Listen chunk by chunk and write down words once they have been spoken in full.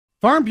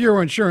Farm Bureau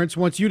Insurance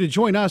wants you to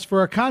join us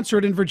for a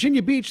concert in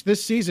Virginia Beach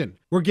this season.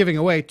 We're giving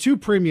away 2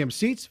 premium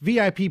seats,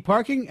 VIP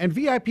parking, and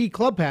VIP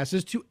club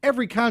passes to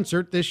every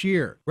concert this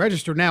year.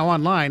 Register now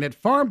online at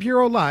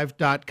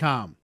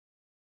farmbureaulive.com.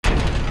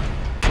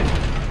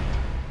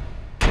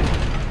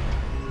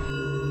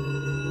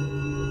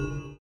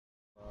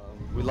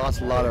 We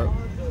lost a lot of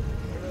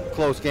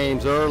close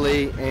games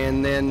early,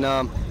 and then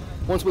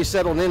once we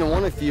settled in and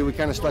won a few, we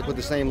kind of stuck with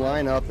the same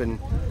lineup and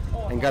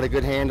got a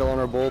good handle on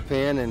our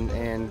bullpen,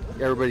 and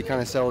everybody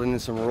kind of settled into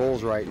some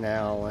roles right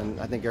now, and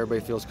I think everybody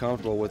feels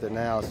comfortable with it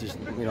now. It's just,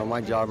 my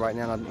job right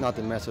now not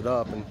to mess it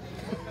up, and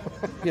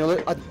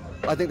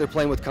I think they're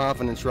playing with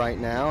confidence right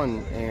now,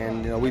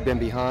 and we've been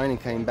behind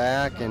and came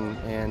back,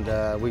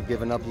 and we've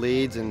given up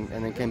leads and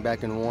then came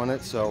back and won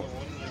it. So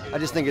I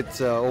just think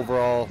it's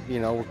overall,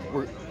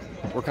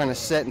 we're kind of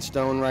set in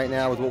stone right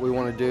now with what we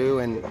want to do,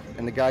 and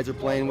the guys are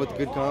playing with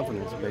good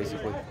confidence,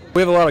 basically.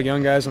 We have a lot of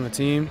young guys on the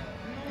team,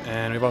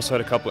 and we've also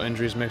had a couple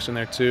injuries mixed in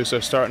there too. So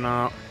starting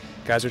out,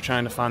 guys are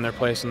trying to find their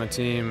place on the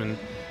team, and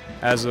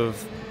as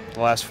of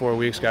the last 4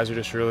 weeks, guys are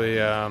just really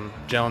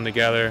gelling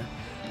together.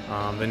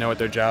 They know what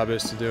their job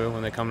is to do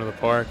when they come to the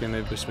park, and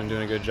they've just been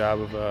doing a good job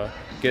of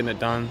getting it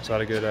done. So a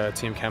lot of good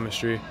team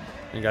chemistry,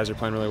 and guys are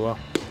playing really well.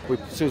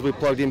 As soon as we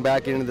plugged him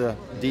back into the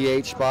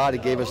DH spot,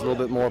 it gave us a little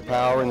bit more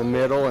power in the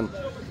middle,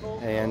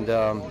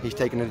 and he's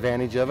taken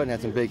advantage of it and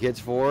had some big hits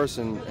for us.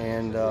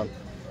 And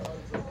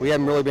we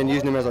haven't really been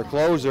using him as our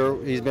closer.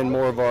 He's been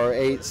more of our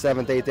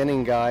 7th, 8th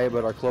inning guy,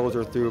 but our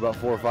closer threw about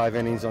 4 or 5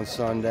 innings on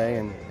Sunday,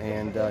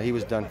 and he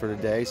was done for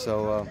today.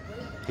 So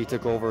he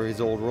took over his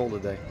old role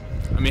today.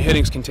 I mean,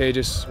 hitting's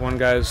contagious. One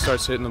guy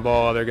starts hitting the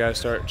ball, other guys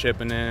start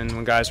chipping in.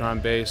 When guys are on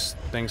base,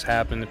 things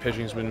happen. The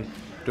pitching's been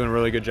doing a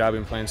really good job.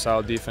 We've been playing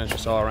solid defense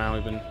just all around.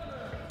 We've been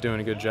doing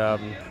a good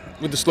job. And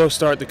with the slow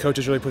start, the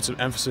coaches really put some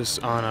emphasis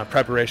on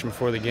preparation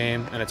before the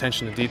game and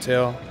attention to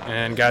detail,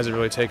 and guys have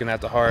really taken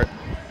that to heart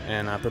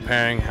and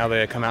preparing how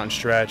they come out and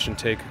stretch and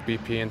take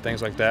BP and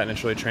things like that, and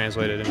it's really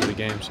translated into the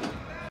games.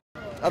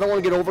 I don't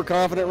want to get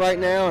overconfident right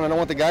now, and I don't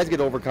want the guys to get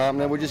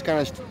overconfident. We're just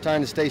kind of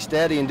trying to stay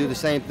steady and do the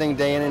same thing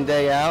day in and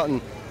day out, and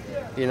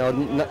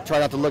try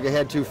not to look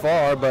ahead too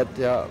far. But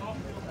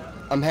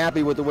I'm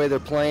happy with the way they're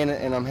playing,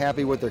 and I'm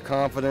happy with their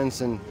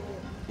confidence, and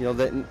I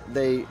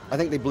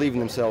think they believe in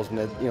themselves,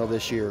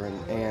 this year,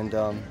 and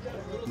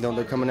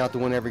they're coming out to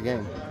win every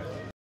game.